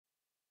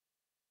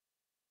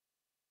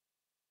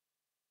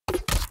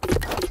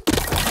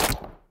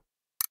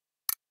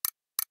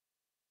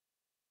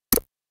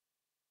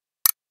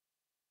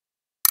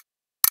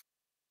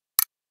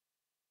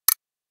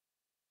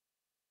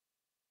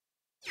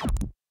Gotta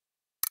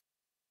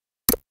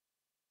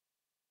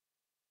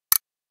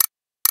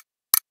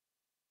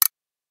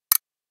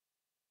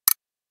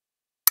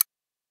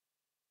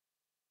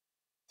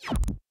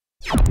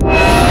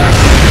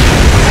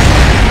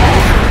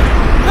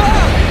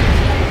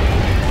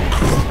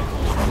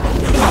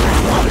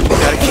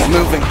keep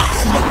moving.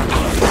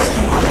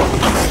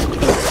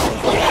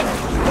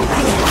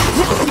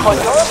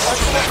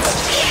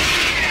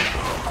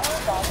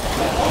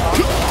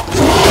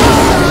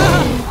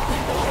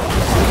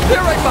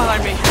 They're right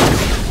behind me.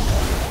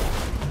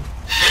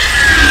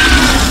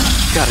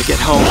 Gotta get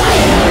home.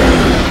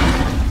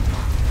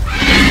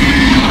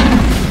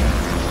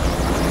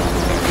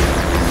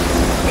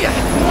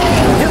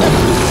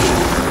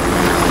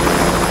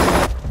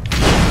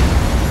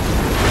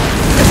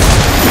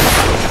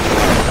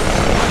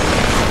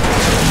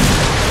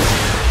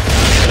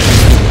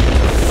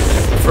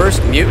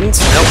 First mutants,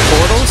 no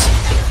portals?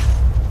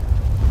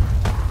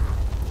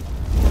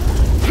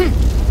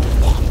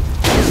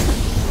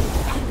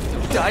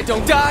 Die,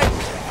 don't die!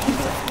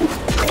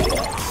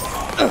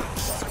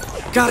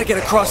 Gotta get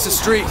across the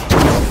street.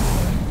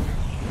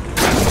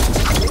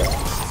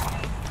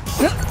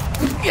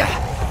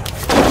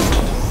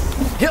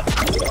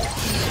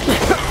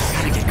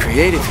 Gotta get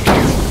creative here.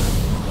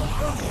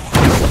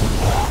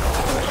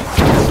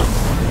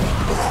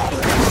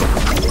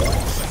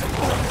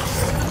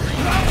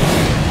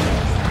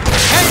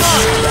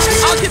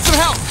 I'll get some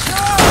help!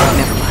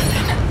 Never mind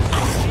then.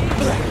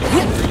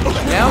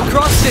 Now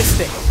cross this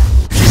thing.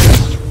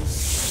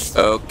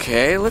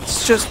 Okay,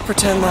 let's just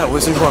pretend that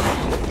wasn't wrong.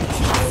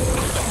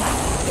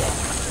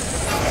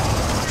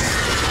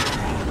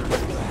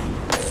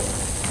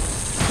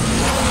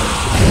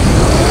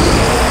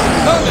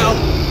 Oh no!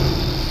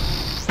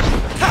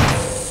 Ha.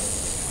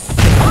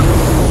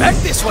 Back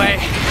this way!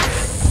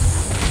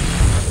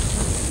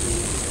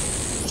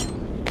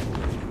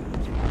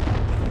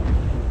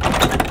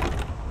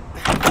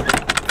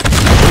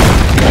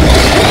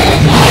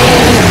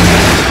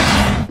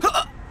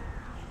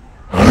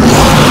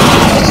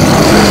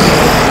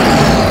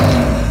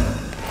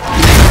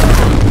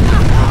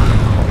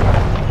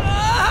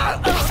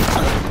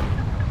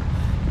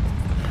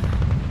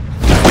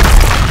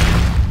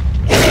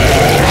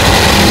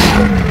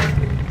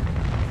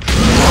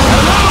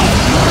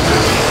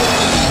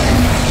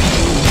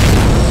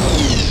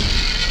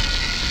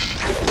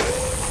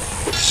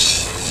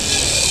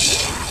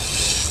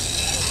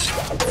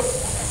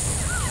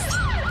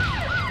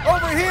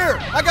 Over here!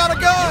 I got a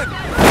gun!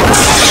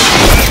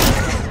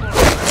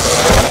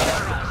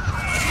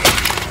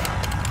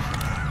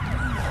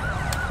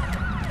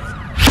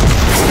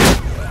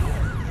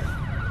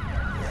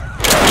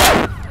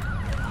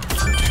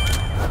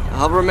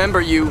 I'll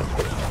remember you,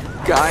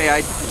 guy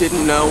I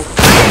didn't know.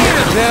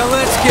 Now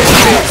let's get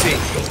busy.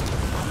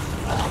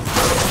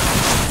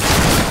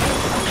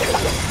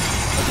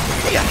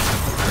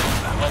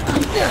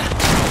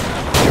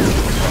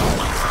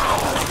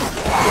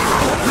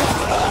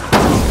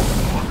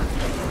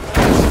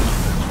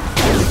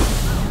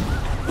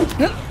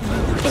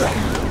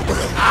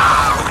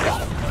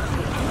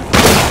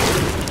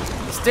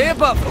 Stay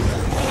above them.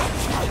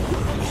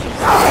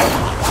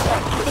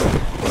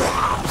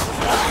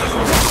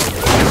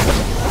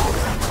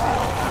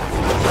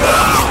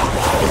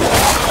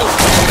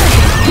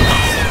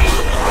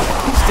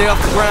 Stay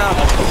off the ground.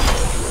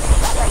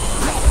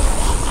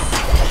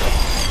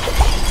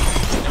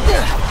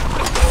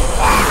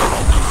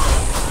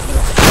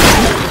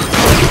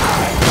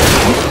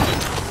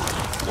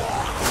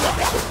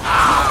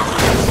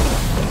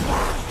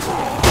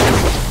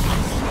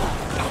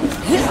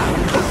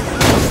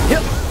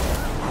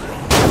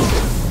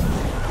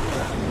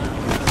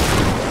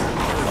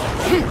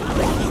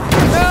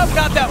 Nope,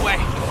 not that way.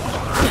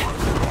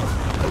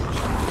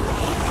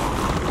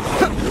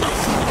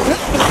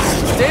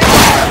 Stay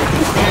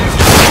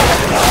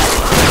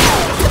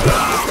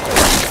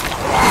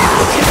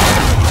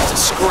it's a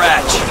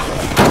scratch.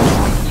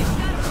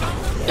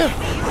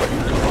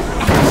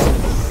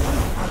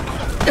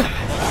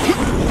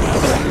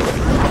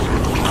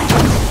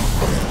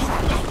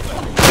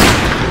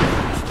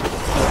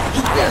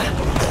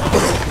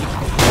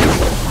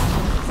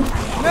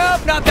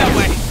 Nope, not that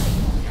way.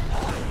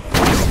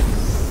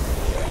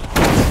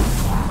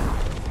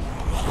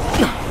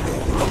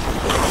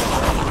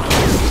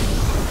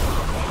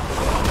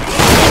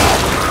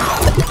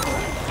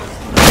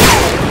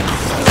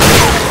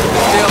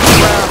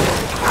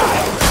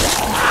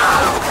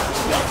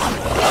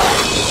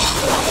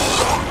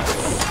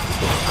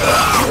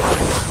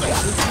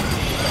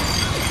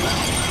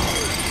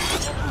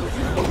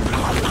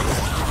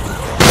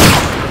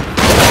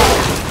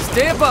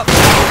 Stay above.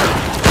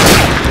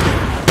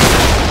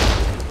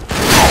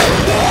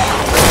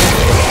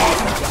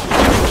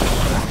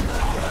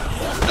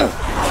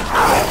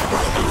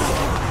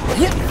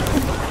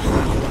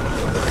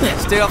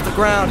 Stay off the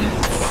ground. I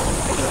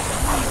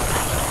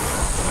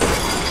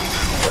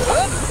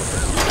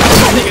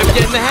think I'm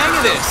getting the hang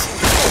of this.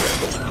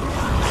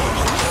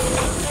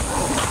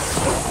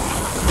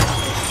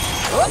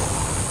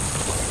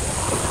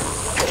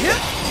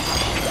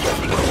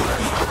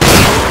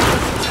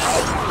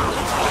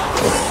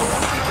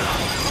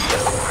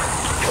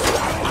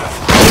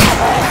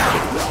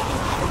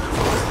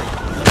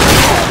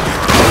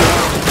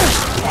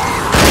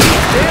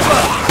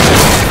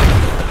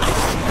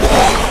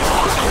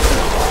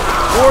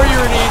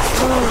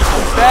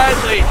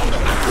 badly.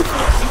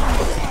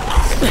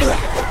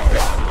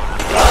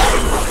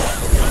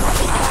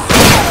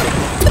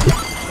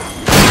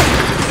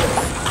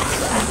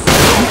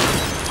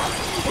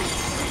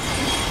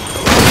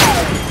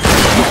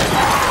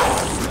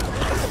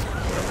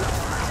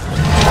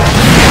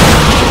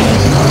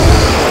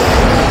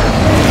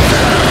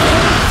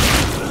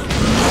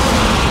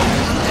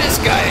 This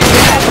guy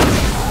again.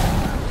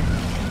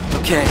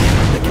 Okay,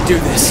 I can do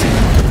this.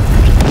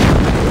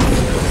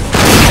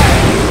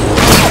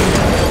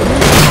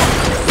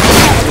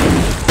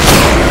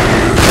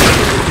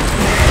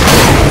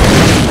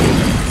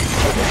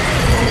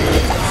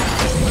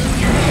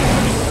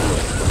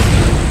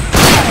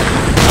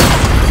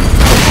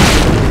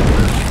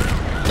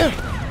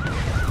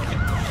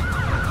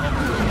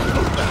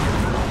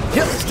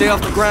 Stay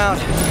off the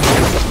ground.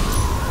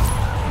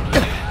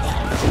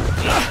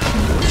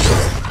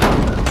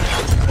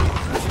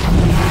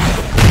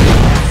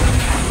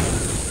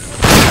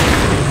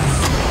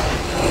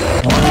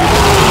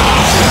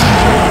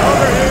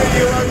 Over here,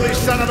 you ugly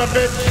son of a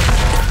bitch!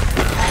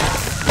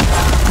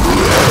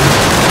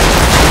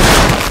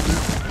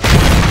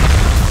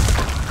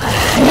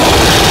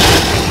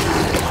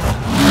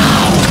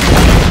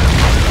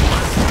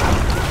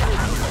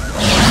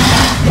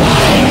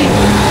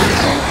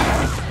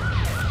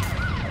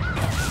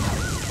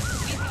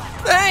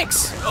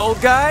 Thanks, old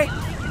guy.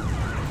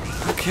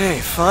 Okay,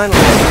 finally, I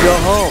can go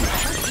home.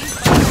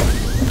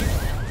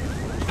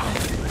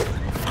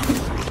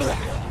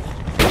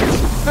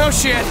 Oh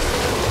shit!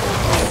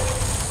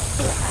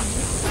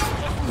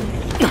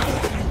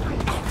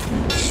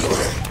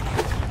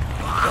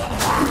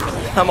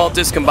 I'm all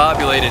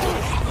discombobulated.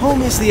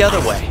 Home is the other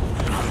way.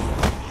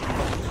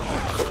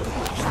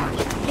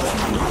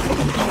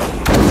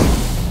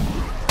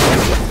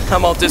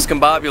 I'm all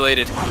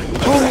discombobulated.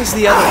 Home is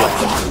the other way.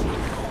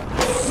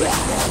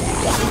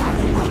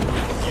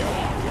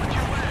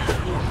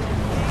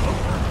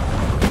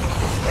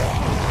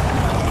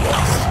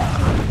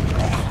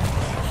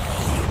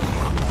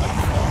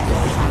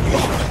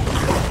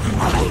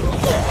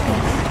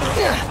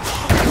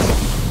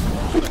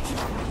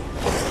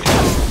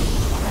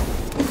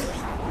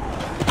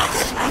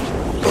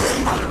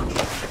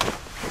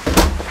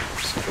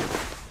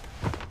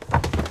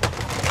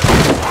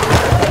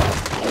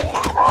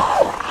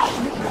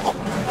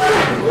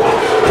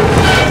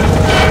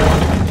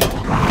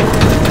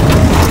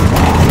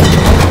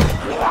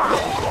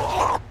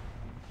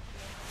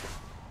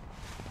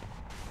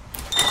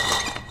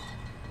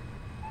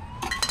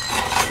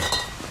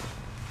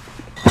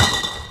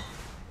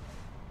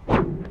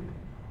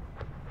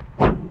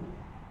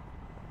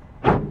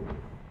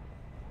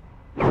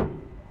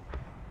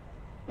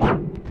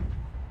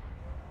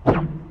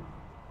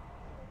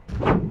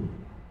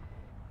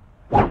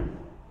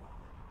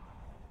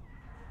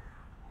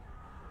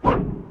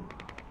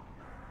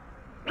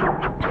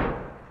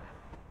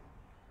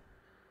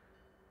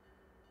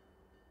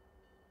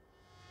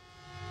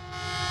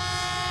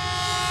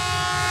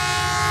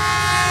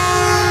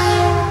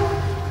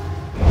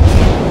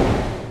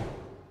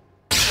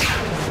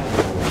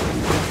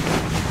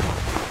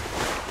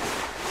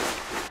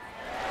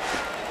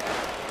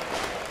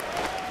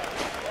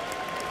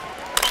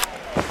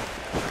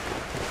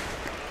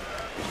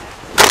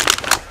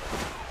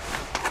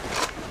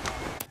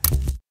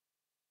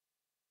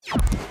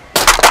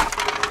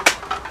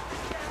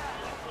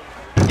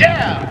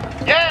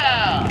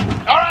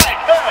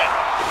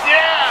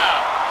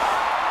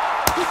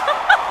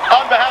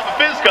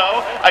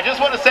 I just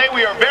want to say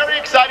we are very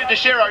excited to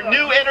share our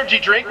new energy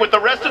drink with the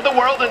rest of the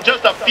world in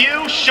just a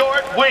few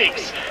short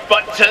weeks.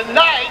 But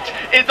tonight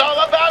is all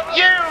about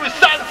you,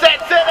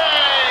 Sunset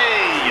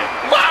City!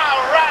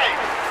 All right!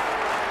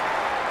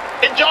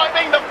 Enjoy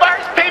being the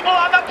first people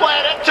on the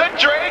planet to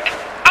drink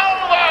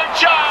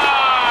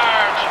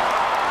Overcharge!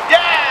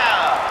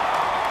 Yeah!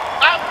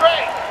 I'm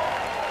great!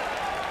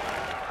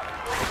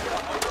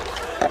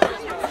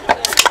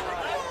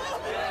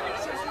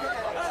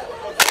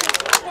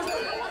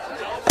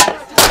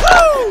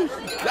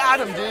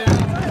 Got him, dude.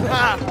 I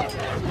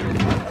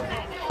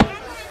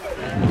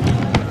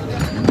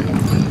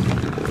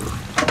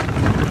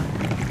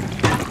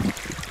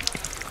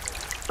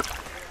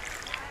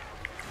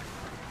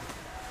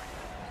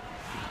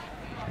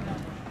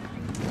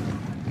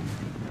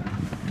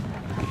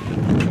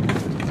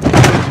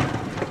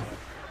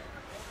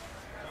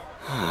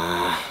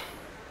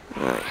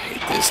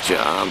hate this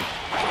job.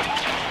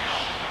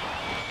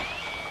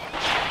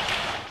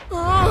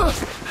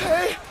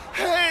 Hey!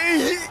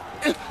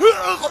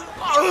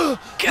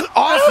 Get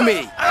off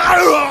me!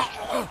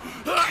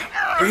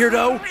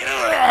 Weirdo!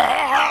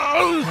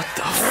 What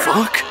the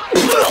fuck?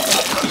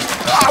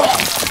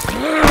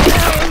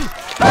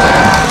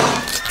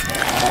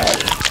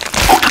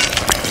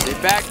 Stay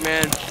back,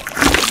 man.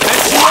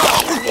 Mess you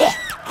up!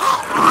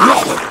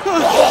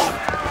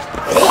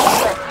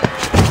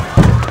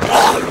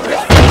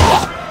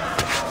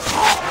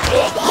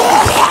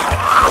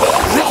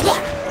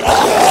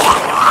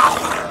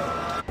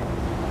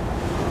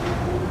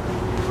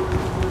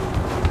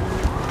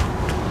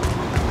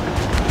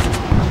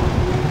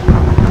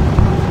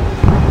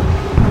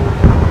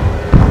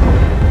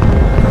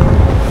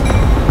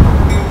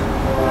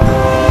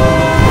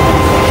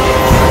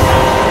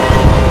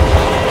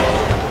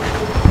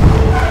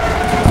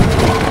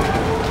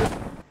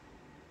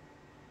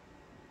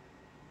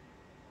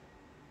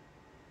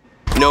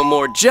 No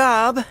more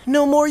job,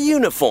 no more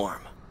uniform.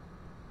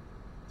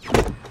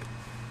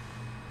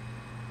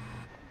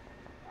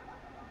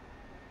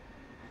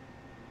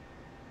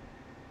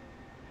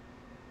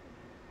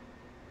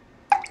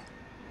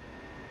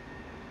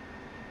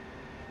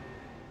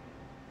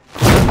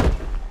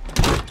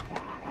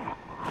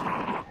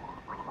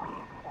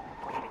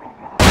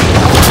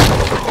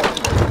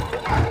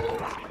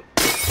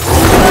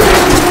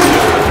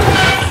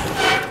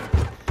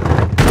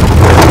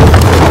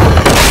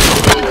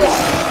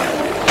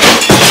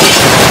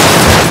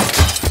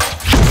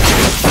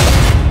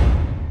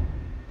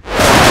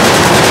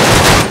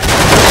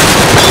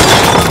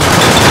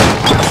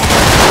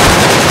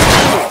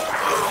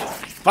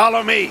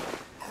 Follow me.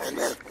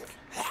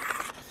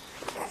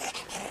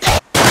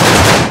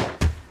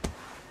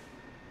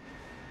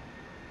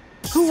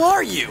 Who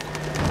are you?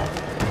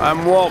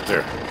 I'm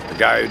Walter, the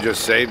guy who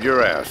just saved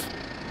your ass.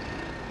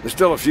 There's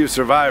still a few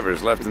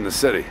survivors left in the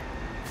city,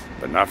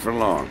 but not for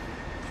long.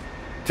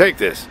 Take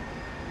this.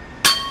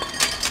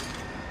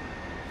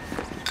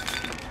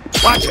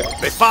 Watch it!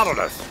 They followed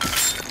us!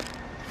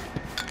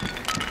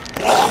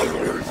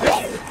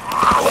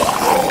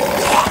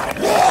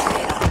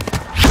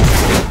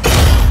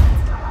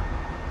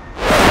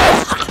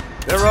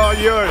 They're all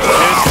yours, kid.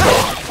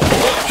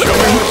 Show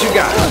me what you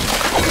got.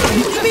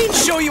 What do you mean,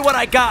 show you what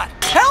I got?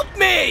 Help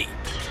me!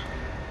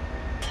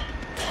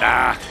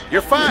 Nah,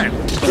 you're fine.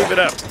 Keep it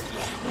up.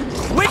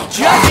 Quit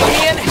judging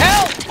me and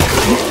help!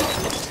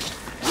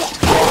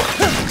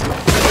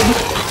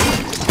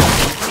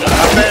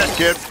 Not bad,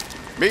 kid.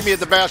 Meet me at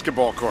the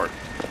basketball court.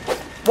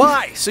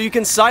 Why? So you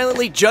can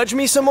silently judge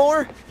me some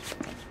more?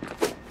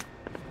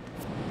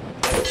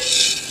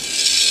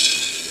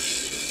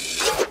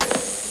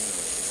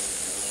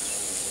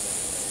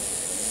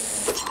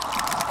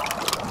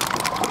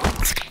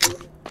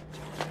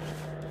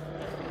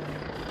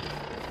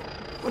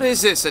 What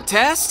is this, a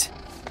test?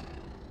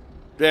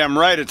 Damn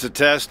right it's a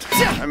test.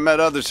 I met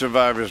other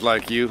survivors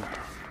like you.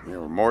 They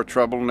were more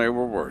trouble than they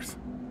were worth.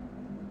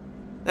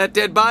 That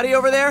dead body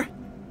over there?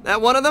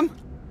 That one of them?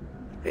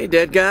 Hey,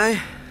 dead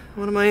guy.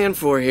 What am I in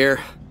for here?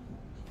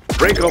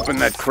 Break open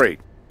that crate.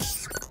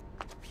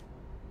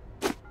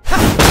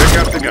 Pick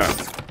up the gun.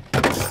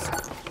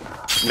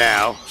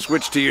 Now,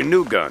 switch to your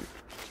new gun.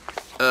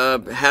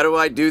 How do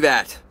I do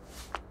that?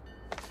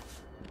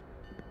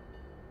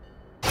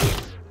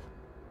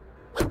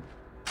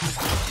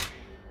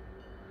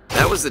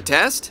 That was the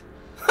test?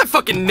 I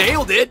fucking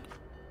nailed it!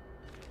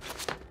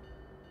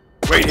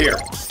 Wait here.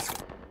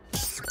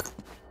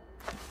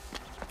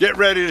 Get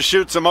ready to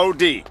shoot some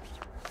OD.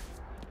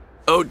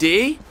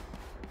 OD?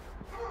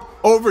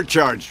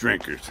 Overcharge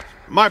drinkers.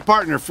 My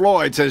partner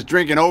Floyd says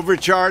drinking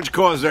overcharge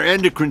causes their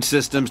endocrine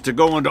systems to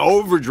go into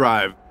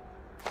overdrive.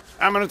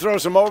 I'm gonna throw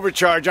some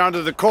overcharge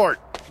onto the court.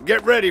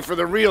 Get ready for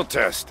the real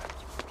test.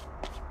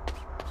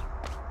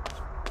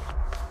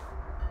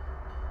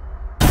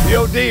 The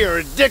OD are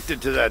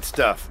addicted to that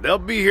stuff. They'll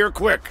be here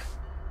quick.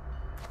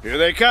 Here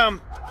they come.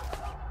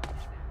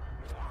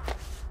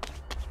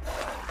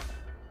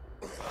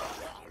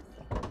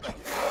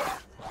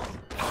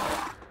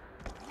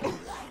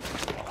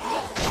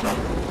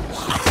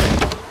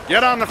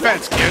 Get on the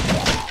fence, kid.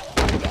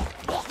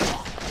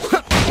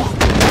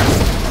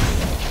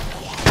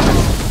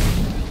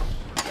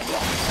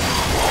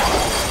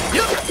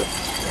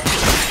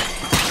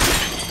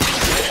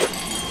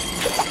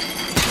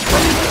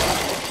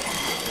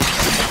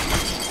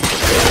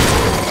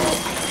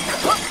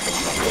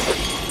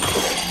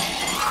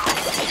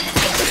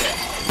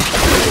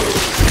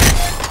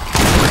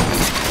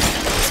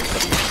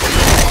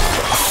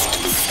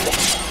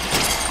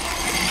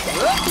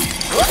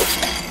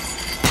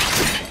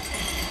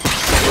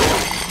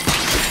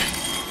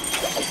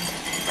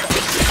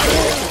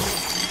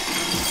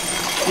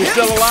 You're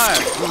still alive.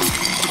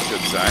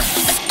 Good sign.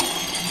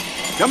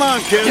 Come on,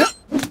 kid.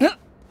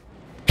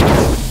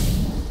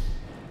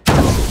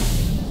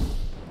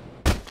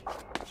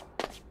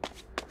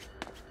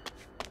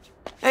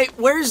 Hey,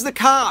 where's the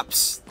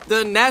cops?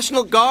 The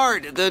National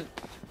Guard? The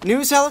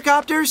news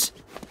helicopters?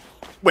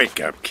 Wake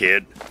up,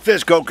 kid.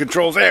 Fisco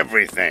controls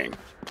everything.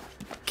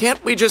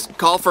 Can't we just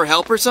call for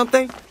help or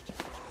something?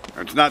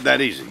 It's not that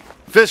easy.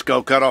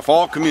 Fisco cut off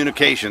all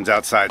communications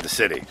outside the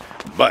city.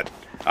 But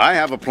I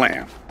have a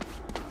plan.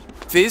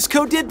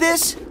 Fizco did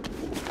this?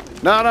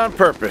 Not on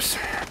purpose,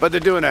 but they're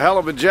doing a hell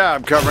of a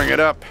job covering it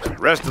up. The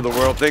rest of the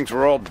world thinks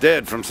we're all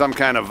dead from some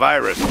kind of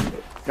virus.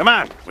 Come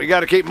on, we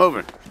gotta keep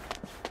moving.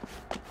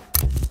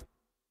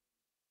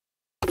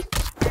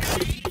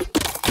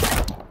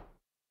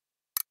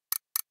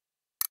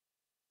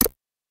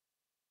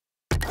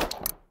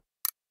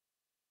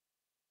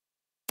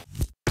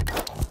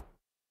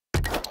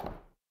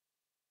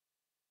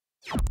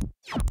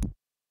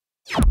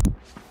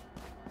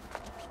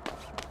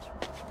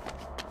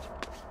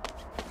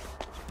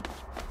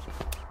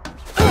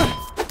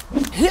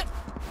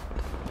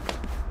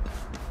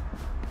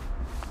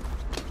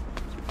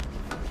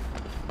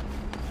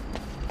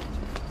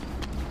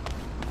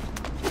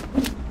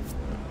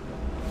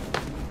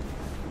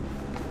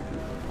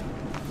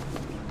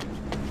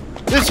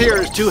 here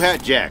is Two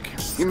Hat Jack.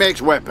 He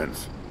makes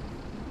weapons.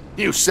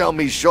 You sell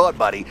me short,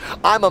 buddy.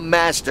 I'm a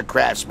master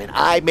craftsman.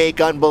 I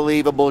make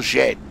unbelievable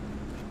shit.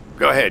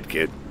 Go ahead,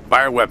 kid.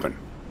 Fire a weapon.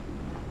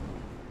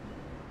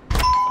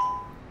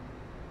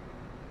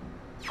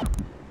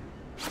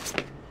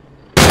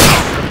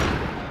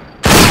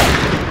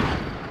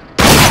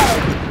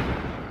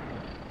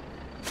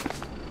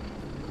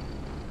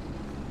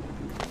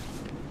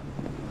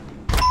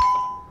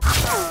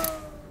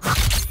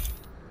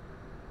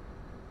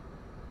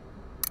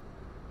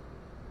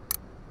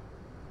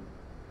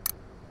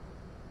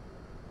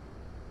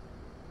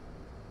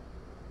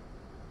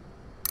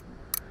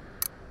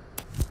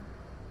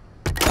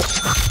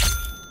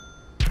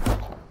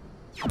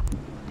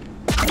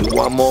 You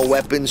want more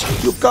weapons?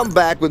 You'll come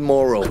back with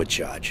more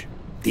overcharge.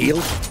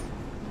 Deal?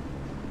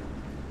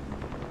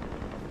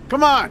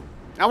 Come on.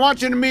 I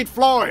want you to meet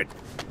Floyd.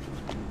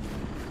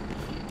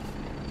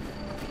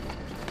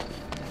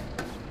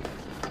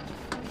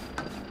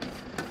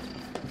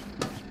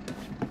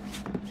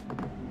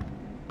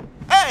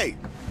 Hey,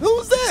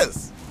 who's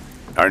this?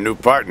 Our new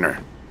partner.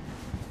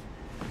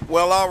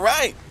 Well, all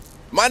right.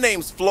 My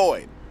name's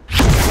Floyd.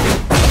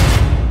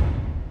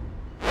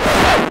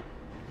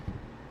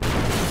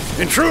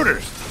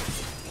 Intruders!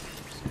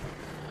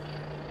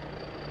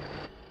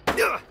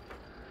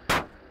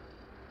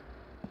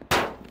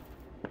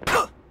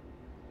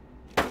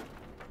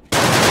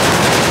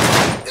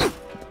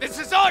 This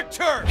is our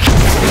turn!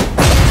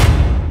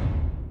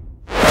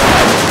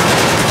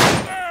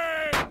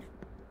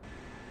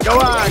 Go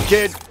on,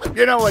 kid.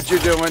 You know what you're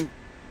doing.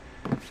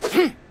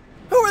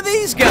 Who are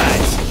these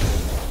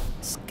guys?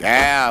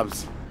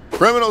 Scabs.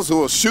 Criminals who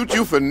will shoot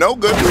you for no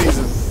good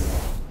reason.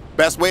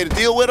 Best way to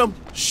deal with them?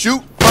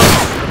 Shoot first.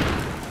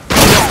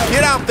 Just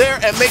get out there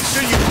and make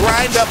sure you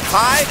grind up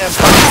high and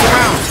bounce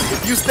around.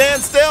 If you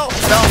stand still,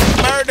 they'll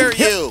murder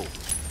you.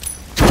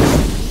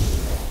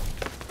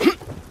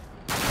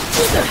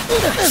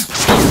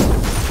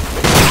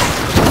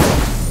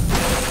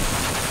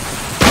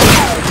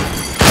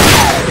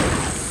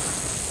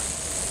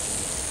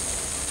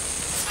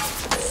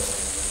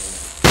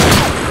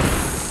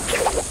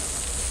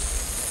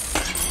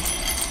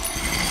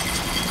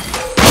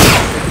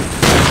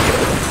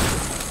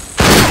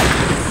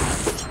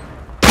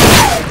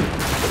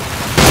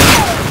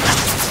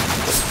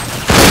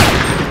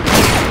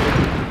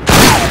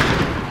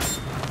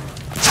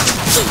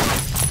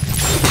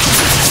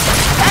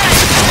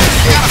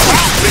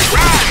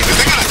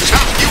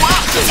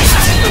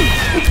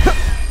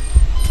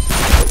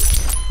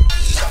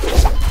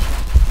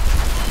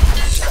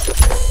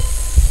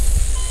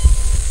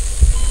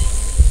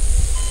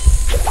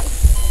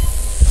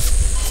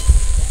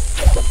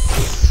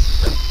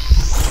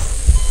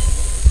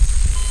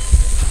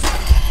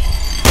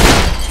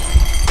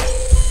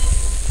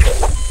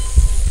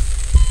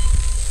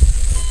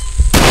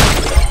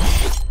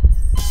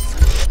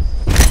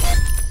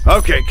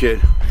 Okay, kid.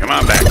 Come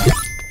on back.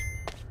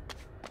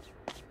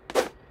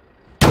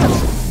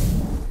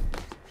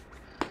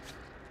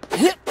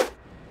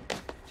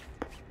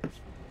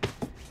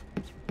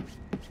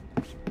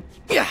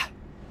 Yeah.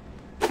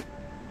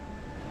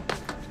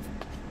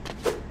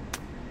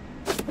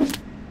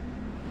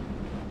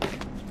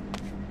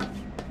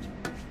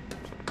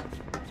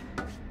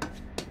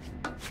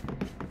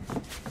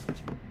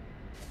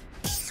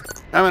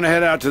 I'm gonna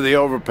head out to the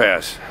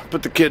overpass.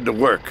 Put the kid to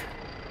work.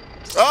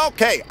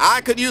 Okay, I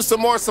could use some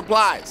more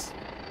supplies.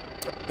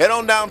 Head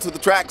on down to the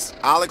tracks.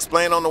 I'll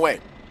explain on the way.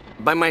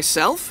 By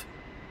myself?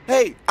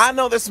 Hey, I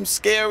know there's some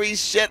scary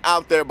shit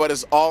out there, but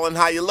it's all in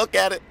how you look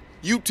at it.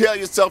 You tell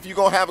yourself you're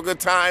gonna have a good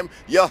time,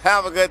 you'll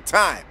have a good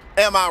time.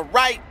 Am I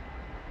right?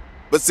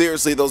 But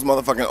seriously, those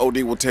motherfucking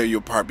OD will tear you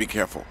apart. Be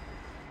careful.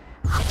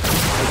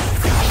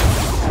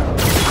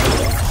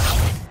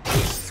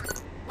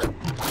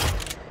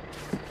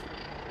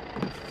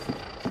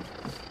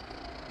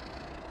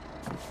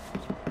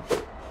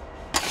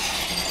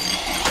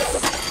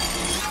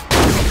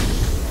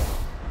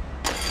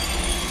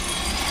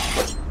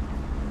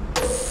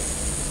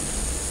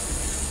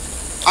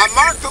 I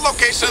marked the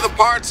location of the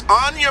parts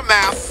on your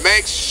map.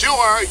 Make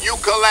sure you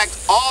collect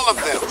all of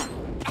them.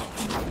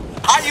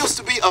 I used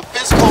to be a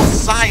physical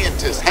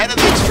scientist, head of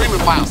the extreme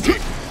files team.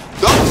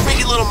 Those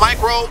freaky little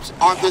microbes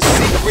are the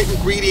secret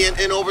ingredient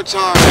in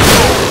Overcharge.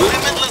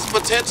 Limitless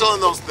potential in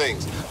those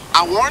things.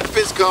 I warned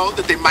Fizco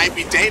that they might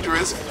be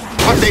dangerous,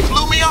 but they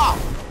blew me off.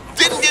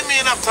 Didn't give me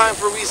enough time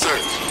for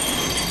research.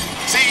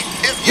 See,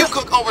 if you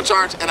cook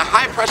Overcharge in a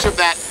high-pressure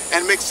vat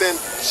and mix in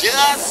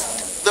just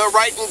the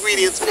right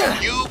ingredients,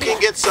 you can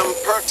get some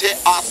pretty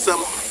awesome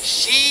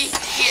shit.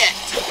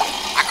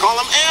 I call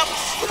them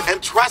amps,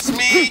 and trust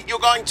me, you're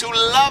going to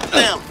love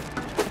them.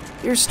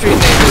 Your street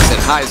name isn't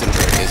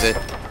Heisenberg, is it?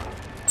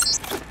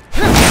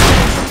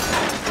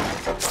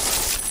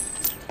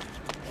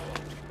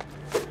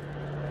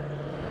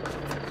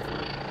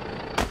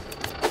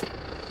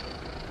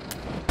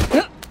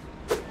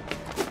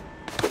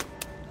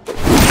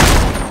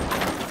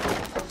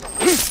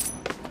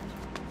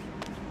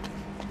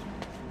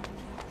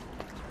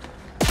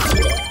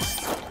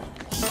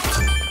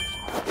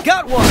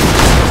 Got one!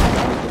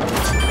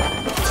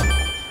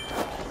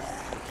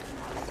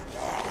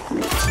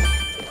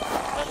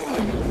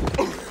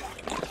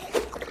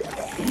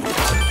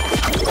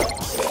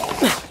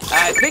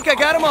 I think I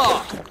got them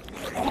all.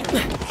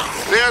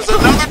 There's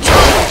another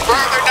truck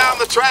further down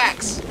the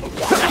tracks.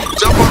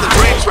 Jump on the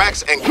train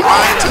tracks and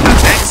grind to the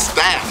next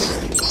stash.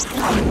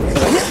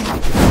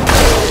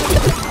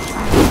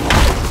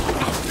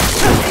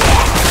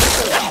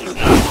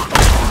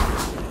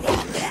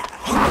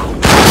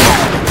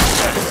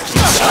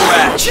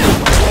 Scratch.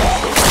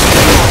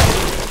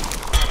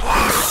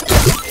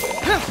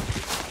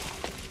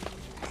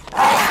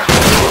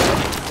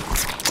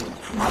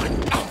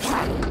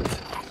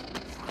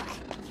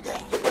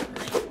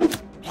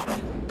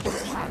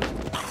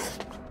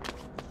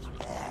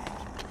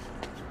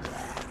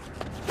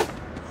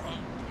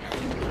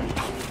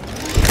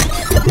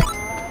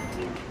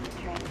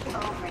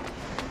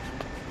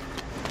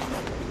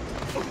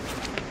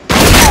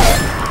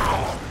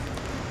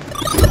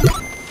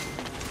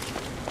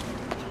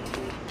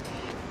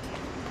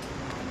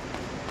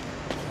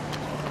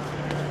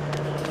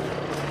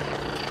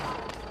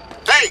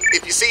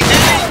 If you see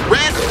any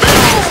red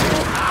barrels,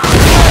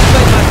 I've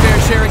played my fair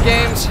share of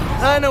games.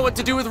 I know what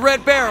to do with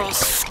red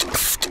barrels.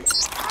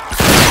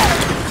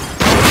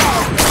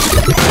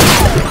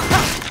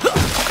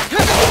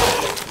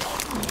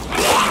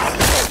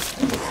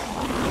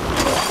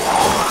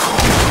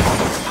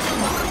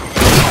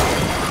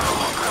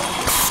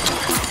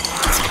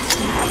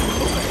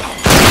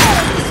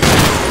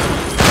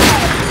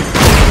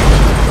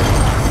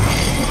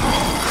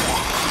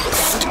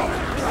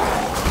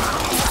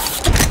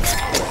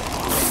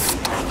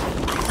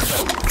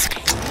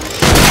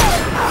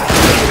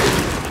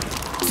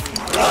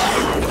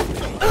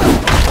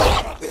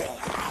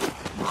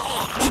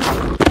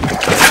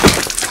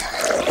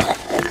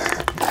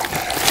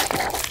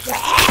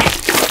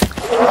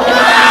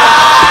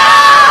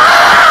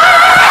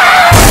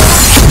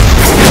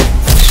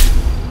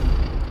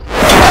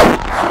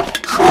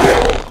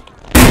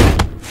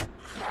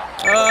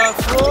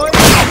 Floyd,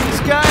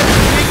 these guys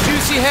with big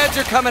juicy heads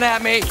are coming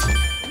at me.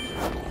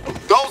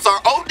 those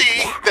are OD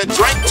that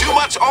drank too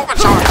much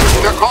overcharge.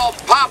 They're called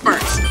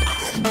poppers.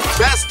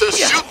 Best to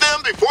shoot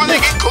them before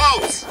they get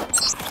close.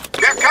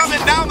 They're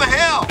coming down the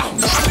hill.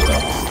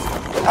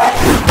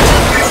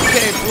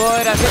 Okay,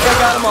 Floyd, I think I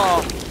got them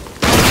all.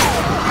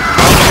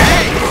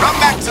 Okay, come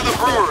back to the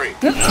brewery.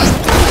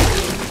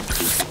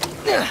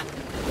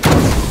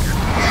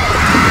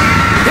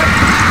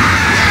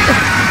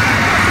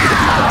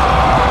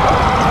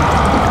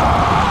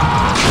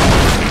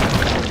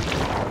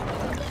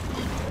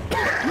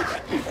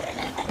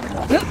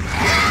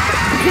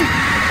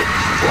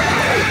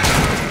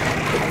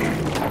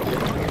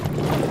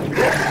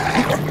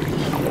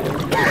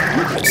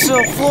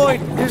 So, Floyd,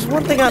 there's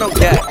one thing I don't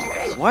get.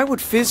 Why would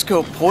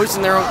Fizco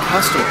poison their own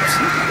customers?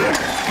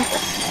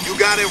 You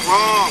got it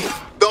wrong.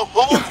 The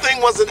whole thing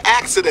was an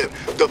accident.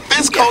 The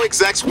Fizco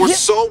execs were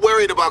so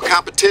worried about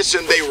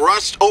competition, they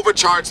rushed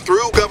overcharge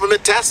through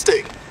government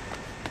testing.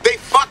 They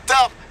fucked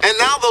up, and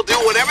now they'll do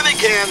whatever they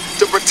can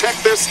to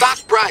protect their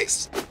stock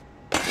price.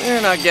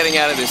 We're not getting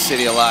out of this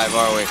city alive,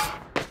 are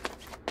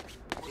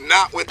we?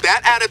 Not with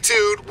that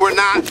attitude, we're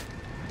not.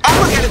 I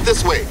look at it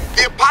this way.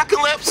 The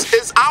apocalypse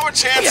is our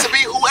chance to be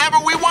whoever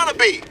we want to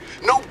be.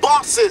 No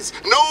bosses,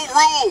 no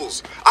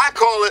rules. I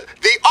call it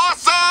the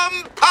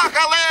awesome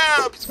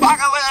apocalypse.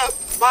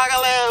 Apocalypse.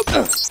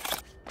 Apocalypse.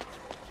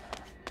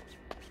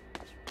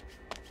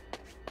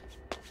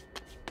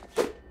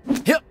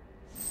 Yep.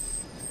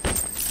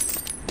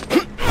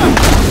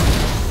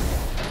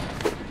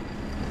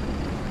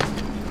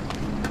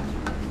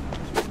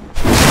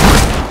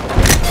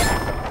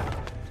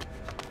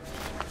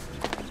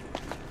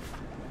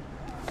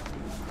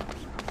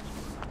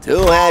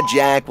 Two-Hat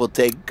Jack will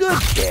take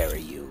good care of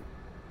you.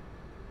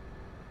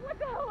 What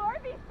the hell are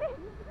these things?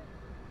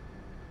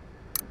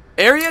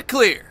 Area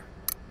clear.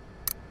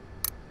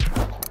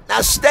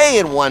 Now stay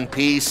in one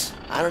piece.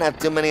 I don't have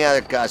too many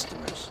other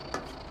customers.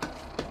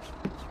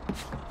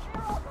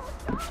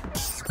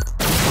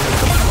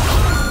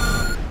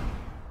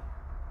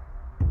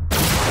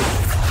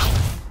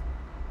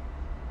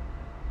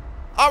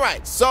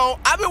 Alright, so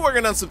I've been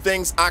working on some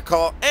things I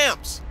call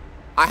amps.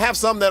 I have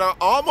some that are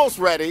almost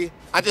ready.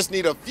 I just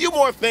need a few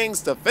more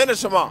things to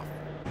finish them off.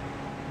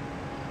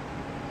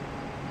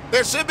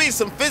 There should be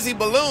some fizzy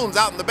balloons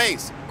out in the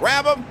base.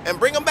 Grab them and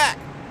bring them back.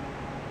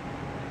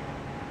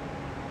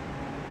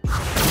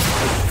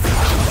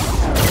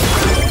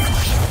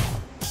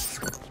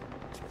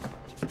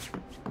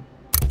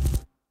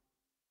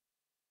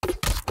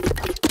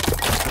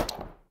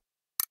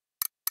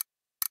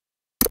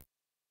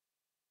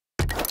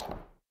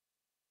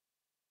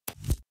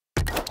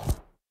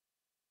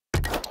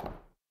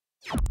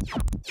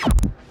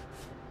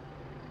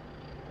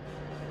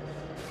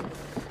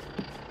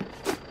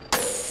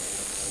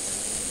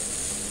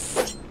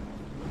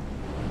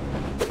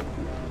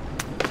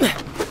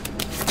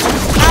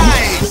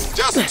 Nice!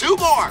 Just two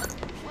more.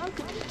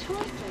 Welcome to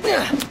Toy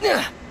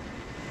Story.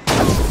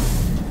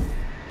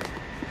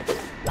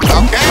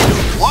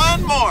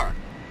 One more.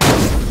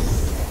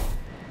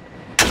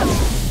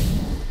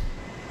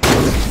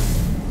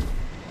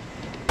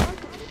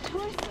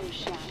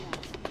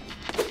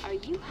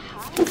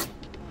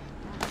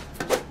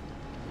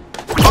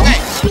 Okay,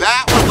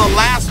 that was the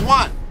last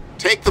one.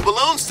 Take the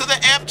balloons to the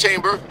amp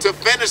chamber to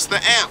finish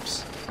the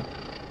amps.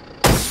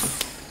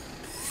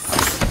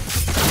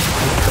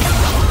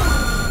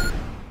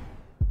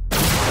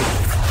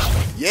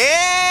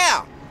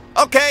 Yeah!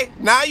 Okay,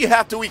 now you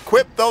have to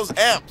equip those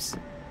amps.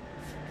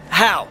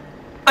 How?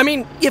 I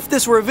mean, if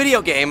this were a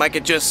video game, I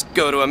could just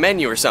go to a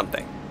menu or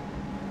something.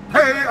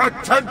 Pay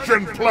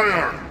attention,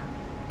 player!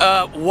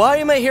 Why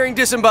am I hearing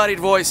disembodied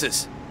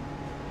voices?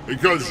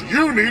 Because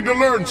you need to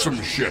learn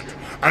some shit,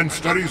 and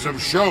studies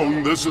have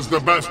shown this is the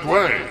best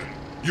way.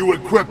 You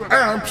equip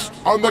amps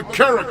on the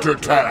Character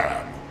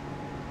tab.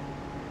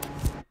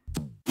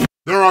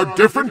 There are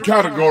different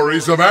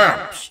categories of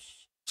amps.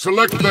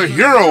 Select the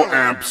Hero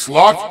Amp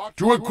slot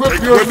to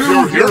equip your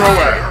new Hero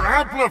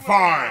Amp.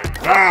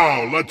 Amplified!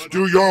 Now, let's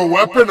do your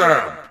Weapon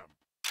Amp.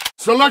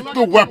 Select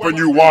the weapon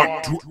you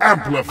want to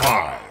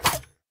amplify.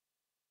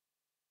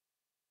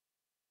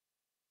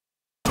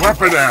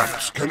 Weapon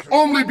amps can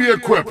only be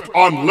equipped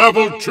on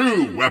level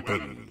 2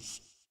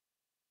 weapons.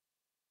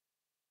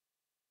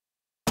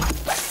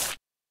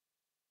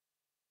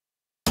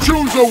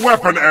 Choose a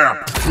weapon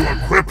amp to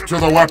equip to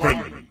the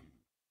weapon.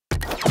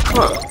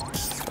 Huh.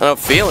 I don't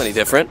feel any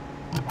different.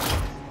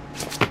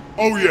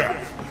 Oh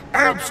yeah,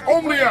 amps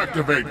only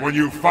activate when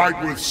you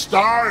fight with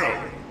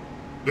style.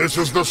 This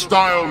is the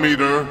style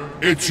meter.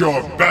 It's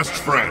your best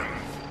friend.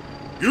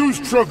 Use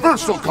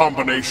traversal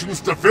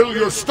combinations to fill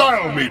your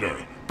style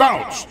meter.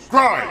 Bounce,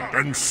 grind,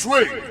 and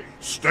swing.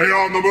 Stay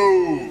on the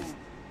move.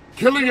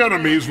 Killing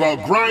enemies while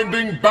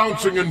grinding,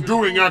 bouncing, and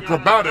doing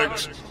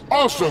acrobatics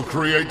also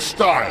creates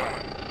style.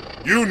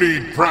 You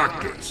need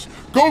practice.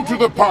 Go to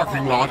the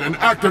parking lot and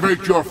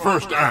activate your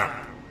first amp.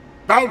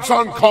 Bounce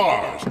on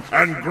cars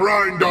and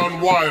grind on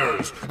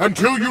wires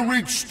until you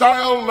reach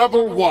style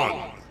level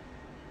 1.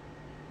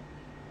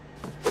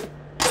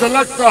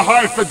 Select the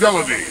high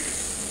fidelity.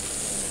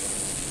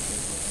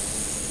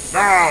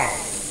 Now,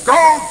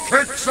 go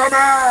kick some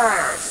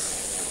ass!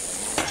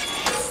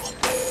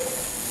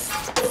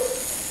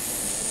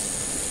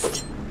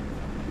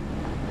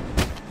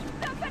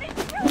 Somebody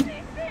kill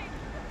these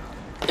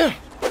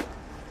things!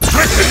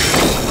 Tricky!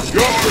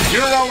 Your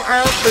hero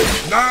amp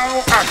is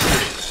now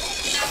active.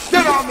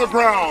 Get on the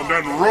ground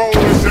and roll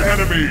into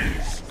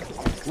enemies.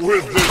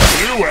 With this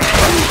new amp,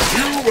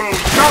 you will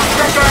knock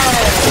them down!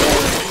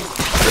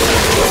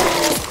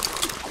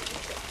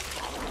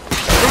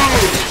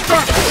 Dude,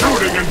 stop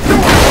shooting and do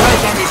what it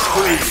says on the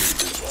screen!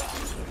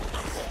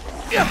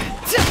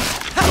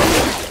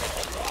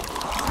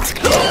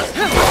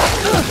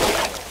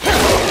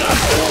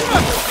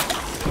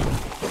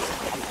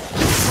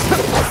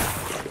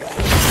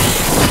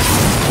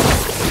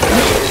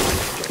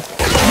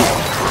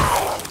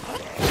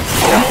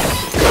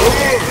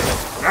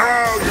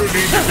 Now you need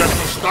to get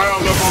to style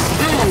level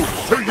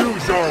 2 to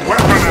use your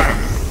weapon amp.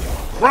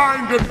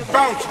 Grind and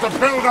bounce to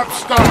build up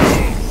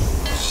style.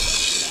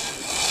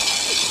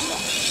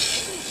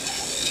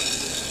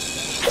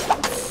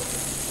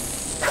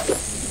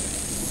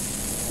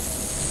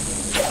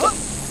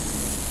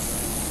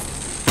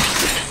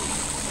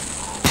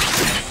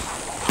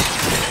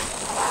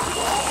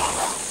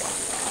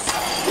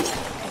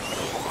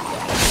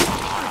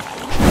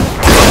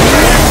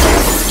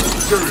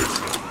 Seriously.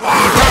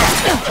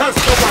 Test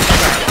the weapon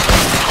amp.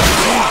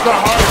 Use the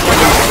high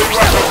fidelity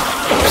weapon.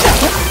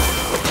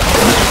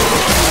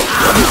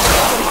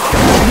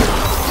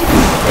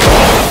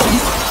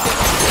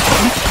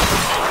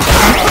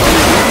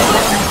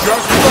 What you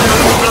just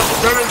learned to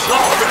finish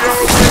off the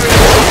OC.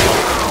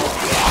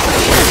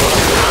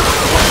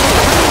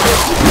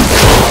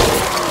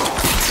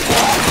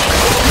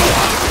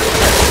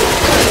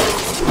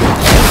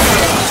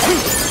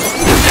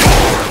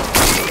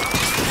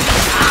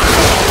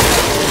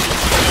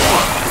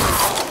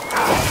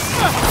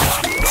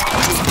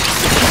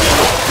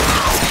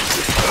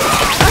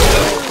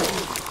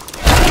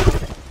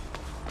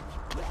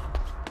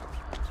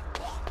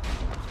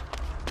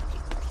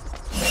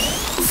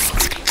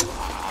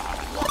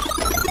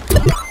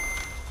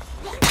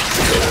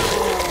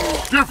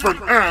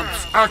 Different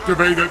amps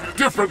activate at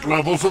different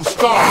levels of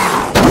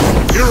style.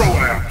 Hero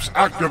amps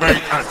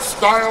activate at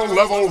style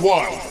level 1.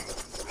 Weapon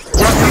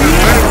and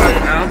melee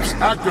amps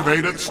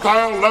activate at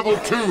style level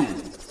 2.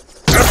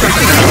 Epic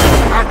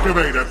amps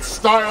activate at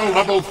style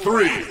level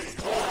 3.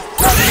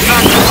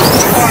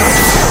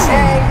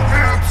 All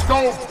amps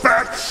go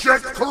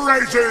batshit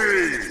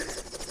crazy!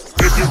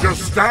 If you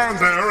just stand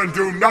there and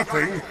do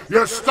nothing,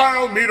 your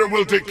style meter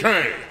will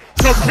decay.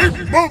 So keep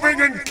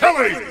moving and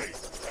killing!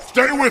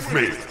 Stay with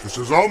me. This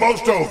is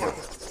almost over.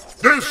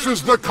 This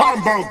is the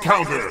combo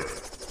counter.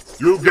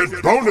 You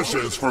get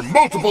bonuses for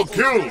multiple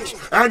kills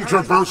and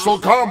traversal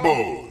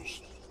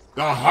combos.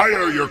 The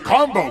higher your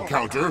combo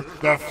counter,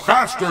 the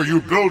faster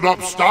you build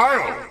up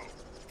style.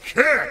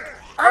 Kick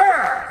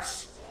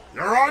ass!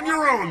 You're on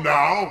your own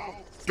now.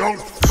 Don't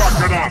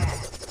fuck it up.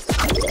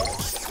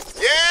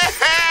 Yeah!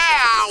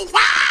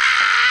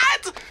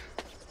 What?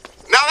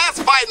 Now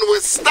that's fighting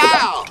with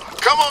style.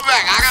 Come on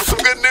back. I got some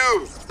good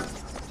news.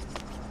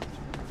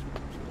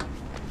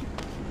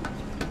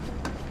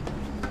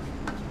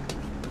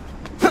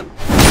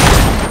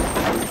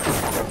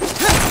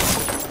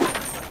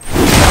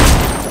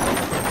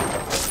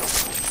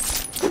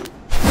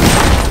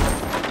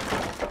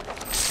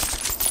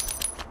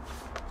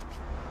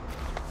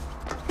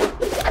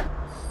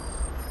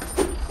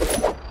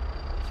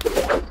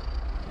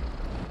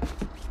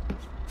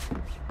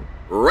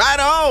 Right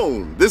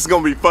on! This is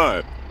gonna be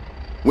fun.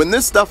 When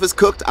this stuff is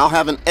cooked, I'll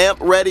have an amp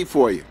ready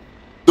for you.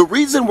 The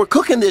reason we're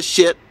cooking this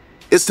shit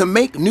is to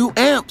make new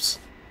amps.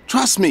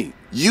 Trust me,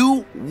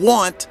 you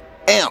want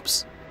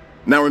amps.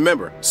 Now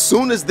remember,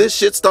 soon as this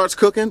shit starts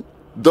cooking,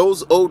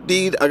 those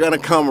OD'd are gonna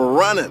come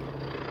running.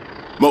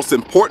 Most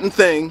important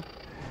thing,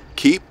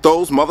 keep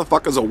those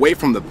motherfuckers away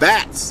from the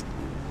vats.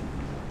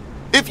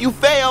 If you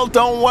fail,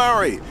 don't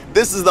worry.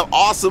 This is the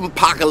awesome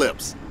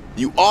apocalypse.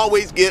 You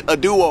always get a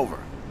do-over.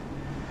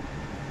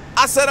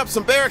 I set up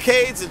some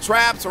barricades and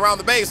traps around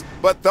the base,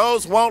 but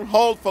those won't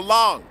hold for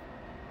long.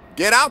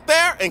 Get out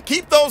there and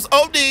keep those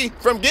OD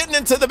from getting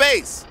into the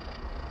base.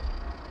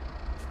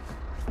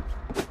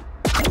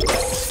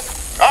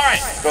 All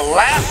right, the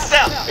last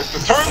step is to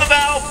turn the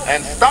valve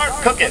and start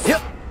cooking.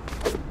 Yep.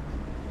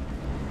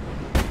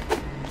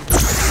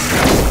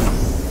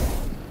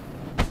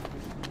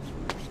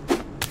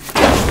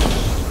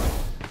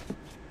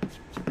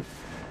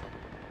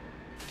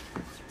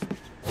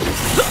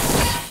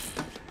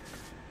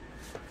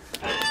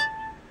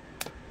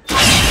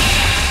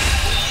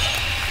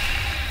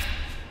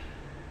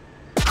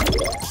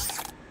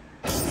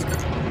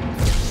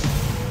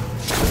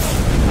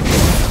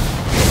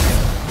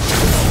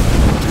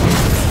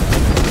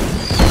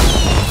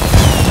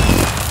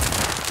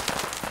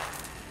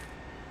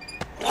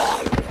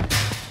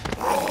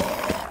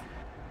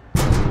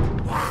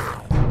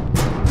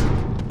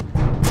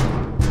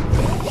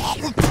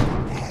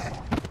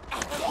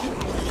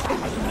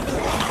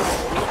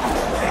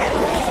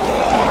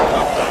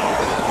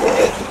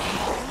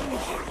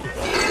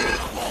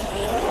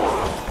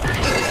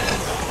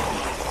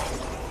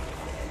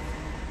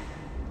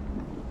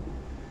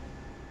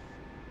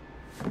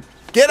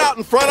 Get out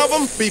in front of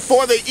them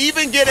before they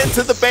even get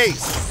into the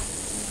base.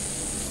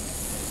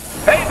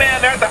 Hey man,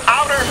 there's the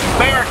outer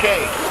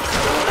barricade.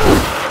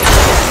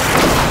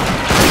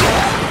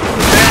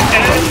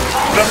 And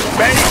the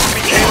base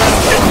became a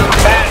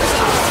disadvantage.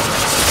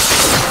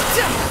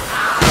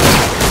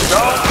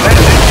 Don't let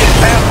it get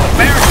past the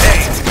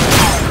barricade.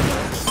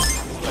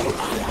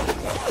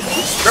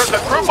 There's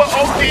a group of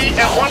OP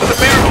at one of the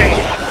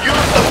barricades.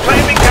 Use the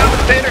flaming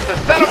compensator to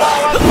set them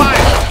all on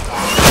fire.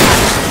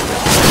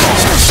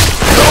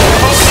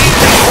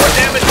 More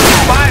damage to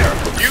fire.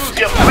 Use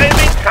your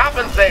flaming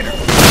compensator.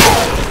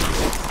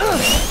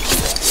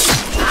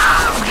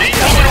 Keep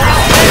moving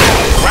around.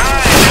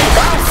 Right.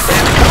 Bounce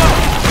and come.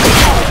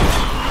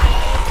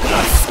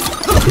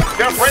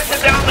 They're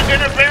breaking down the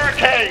inner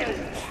barricade.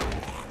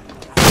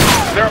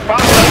 They're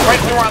about to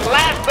break through our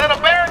last set of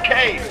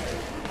barricades.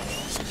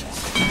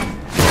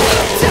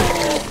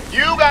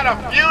 You got a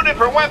few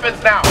different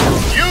weapons now.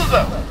 Use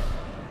them.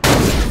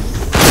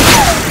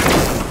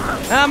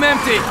 I'm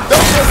empty. Don't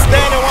just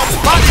stand in one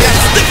spot, you gotta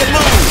stick and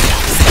move.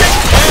 Stick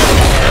and...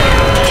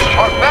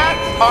 Our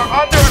bats are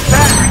under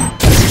attack.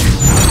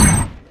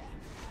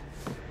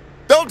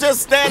 Don't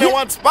just stand in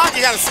one spot,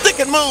 you gotta stick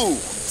and move.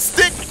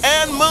 Stick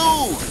and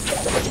move.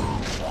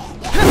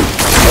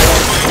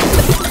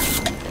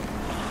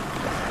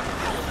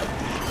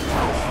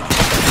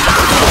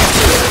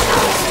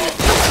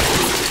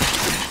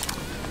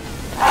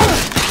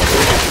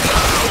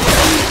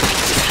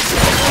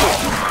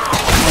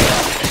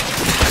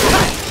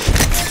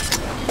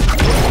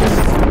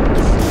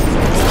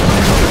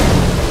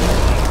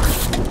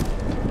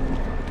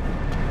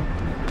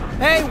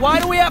 Hey, why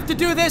do we have to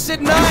do this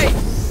at night?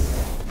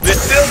 The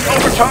silk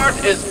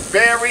overcharge is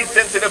very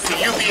sensitive to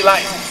UV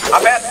light.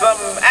 I've had some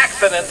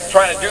accidents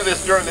trying to do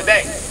this during the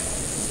day.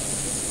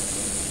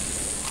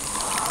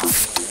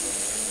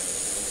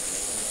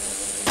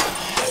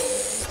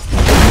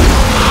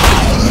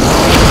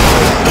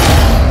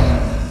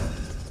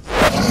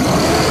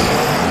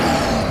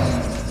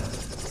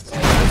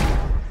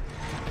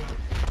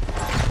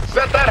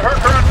 Set that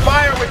herker on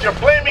fire with your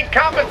flaming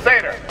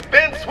compensator.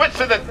 Then switch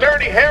to the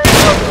dirty Harry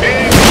for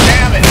big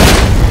damage.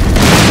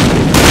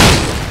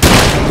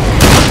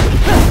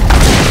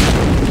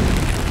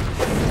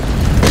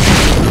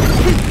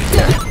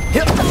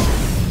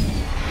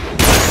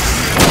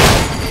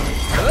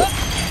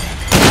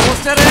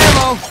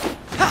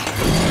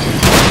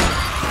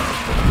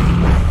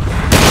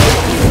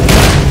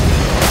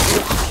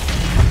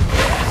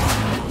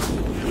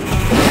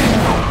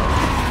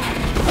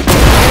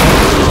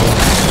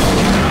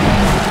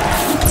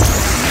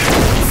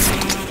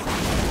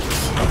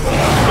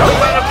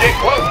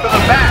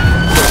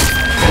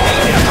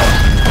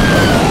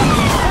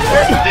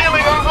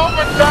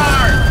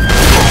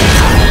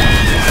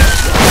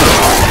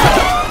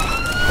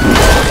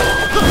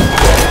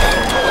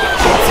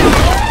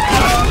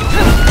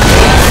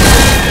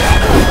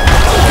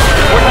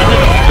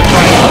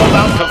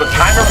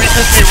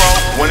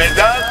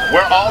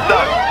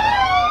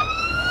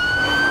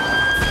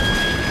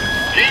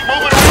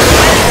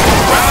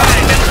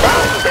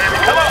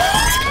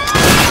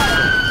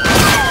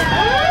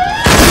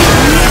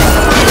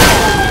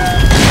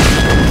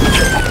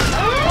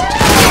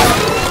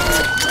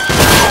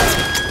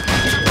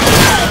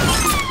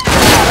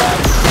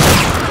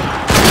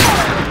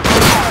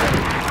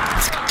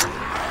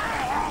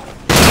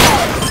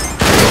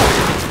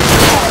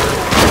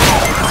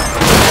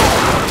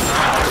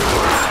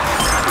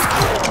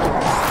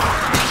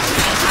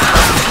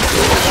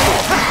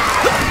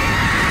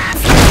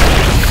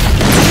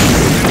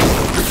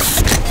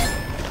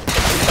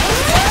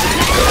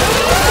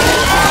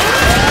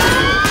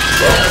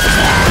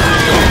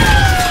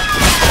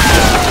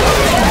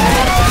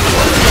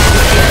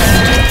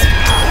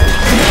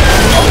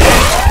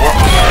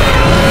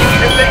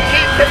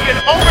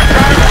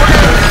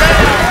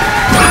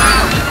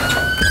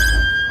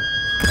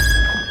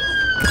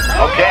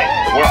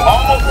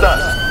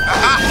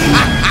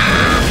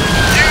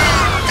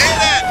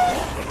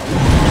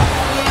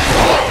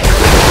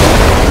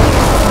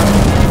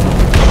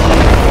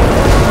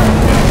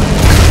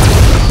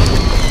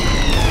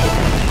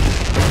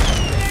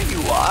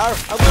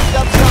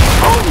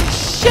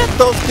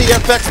 The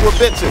FX were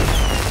bitching.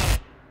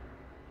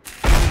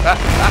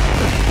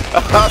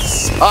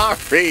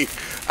 Sorry.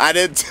 I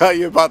didn't tell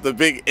you about the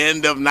big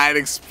end of night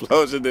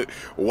explosion that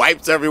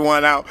wipes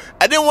everyone out.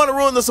 I didn't want to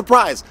ruin the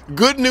surprise.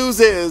 Good news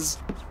is,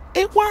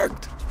 it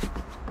worked.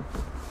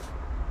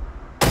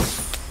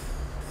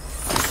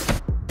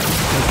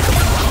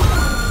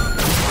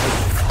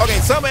 Okay,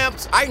 some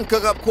amps I can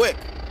cook up quick.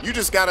 You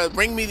just gotta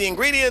bring me the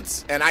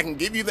ingredients and I can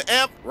give you the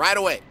amp right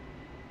away.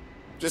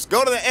 Just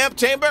go to the amp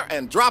chamber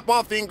and drop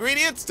off the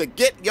ingredients to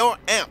get your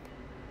amp.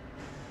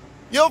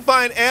 You'll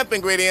find amp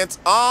ingredients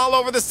all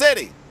over the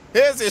city.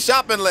 Here's your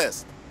shopping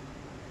list.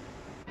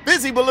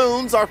 Busy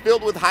balloons are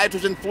filled with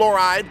hydrogen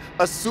fluoride,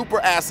 a super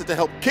acid to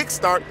help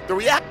kickstart the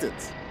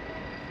reactants.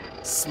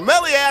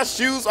 Smelly ass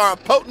shoes are a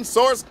potent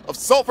source of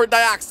sulfur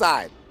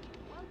dioxide.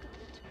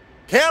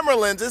 Camera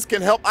lenses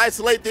can help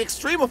isolate the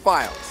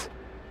extremophiles.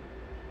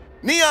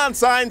 Neon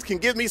signs can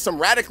give me some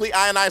radically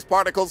ionized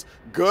particles,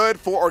 good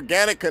for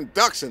organic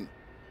conduction.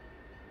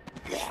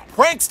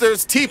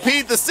 Pranksters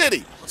TP'd the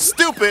city.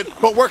 Stupid,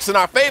 but works in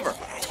our favor.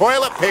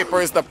 Toilet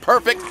paper is the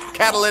perfect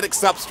catalytic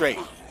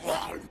substrate.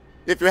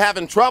 If you're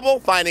having trouble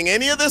finding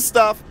any of this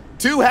stuff,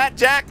 2 Hat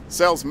Jack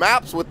sells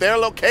maps with their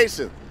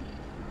location.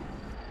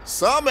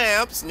 Some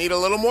amps need a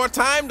little more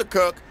time to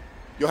cook.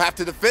 You'll have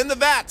to defend the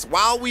vats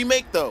while we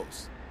make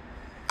those.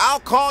 I'll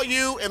call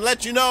you and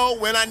let you know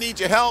when I need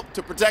your help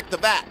to protect the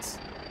vats.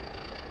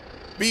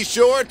 Be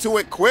sure to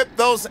equip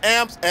those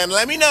amps and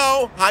let me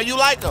know how you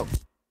like them.